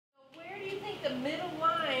the middle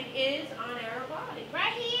line is on our body?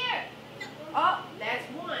 Right here. Oh, that's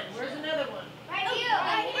one. Where's another one? Right here.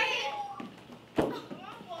 Right here.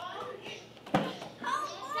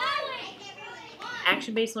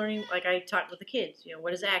 Action-based learning, like I talked with the kids,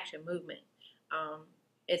 what is action? Movement.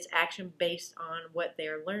 It's action based on what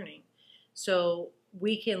they're learning. So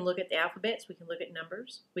we can look at the alphabets, we can look at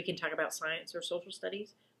numbers, we can talk about science or social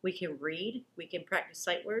studies, we can read, we can practice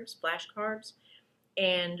sight words, flashcards,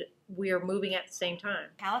 and we are moving at the same time.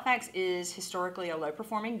 Halifax is historically a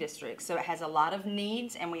low-performing district, so it has a lot of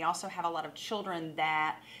needs, and we also have a lot of children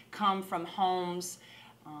that come from homes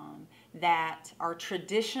that are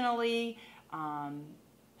traditionally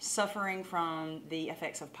suffering from the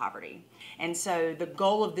effects of poverty. And so the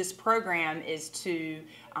goal of this program is to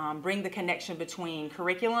bring the connection between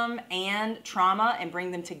curriculum and trauma and bring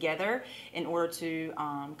them together in order to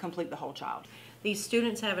complete the whole child. These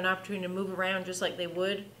students have an opportunity to move around just like they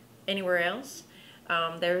would anywhere else.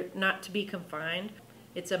 They're not to be confined.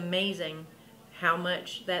 It's amazing how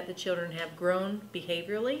much that the children have grown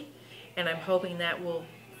behaviorally, and I'm hoping that will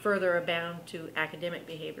further abound to academic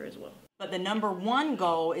behavior as well. But the number one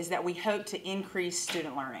goal is that we hope to increase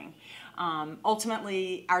student learning.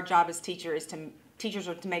 Ultimately, our job as teachers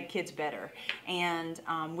are to make kids better. And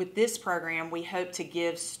with this program, we hope to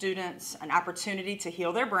give students an opportunity to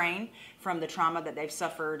heal their brain from the trauma that they've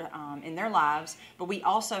suffered in their lives. But we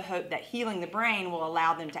also hope that healing the brain will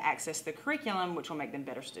allow them to access the curriculum, which will make them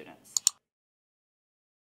better students.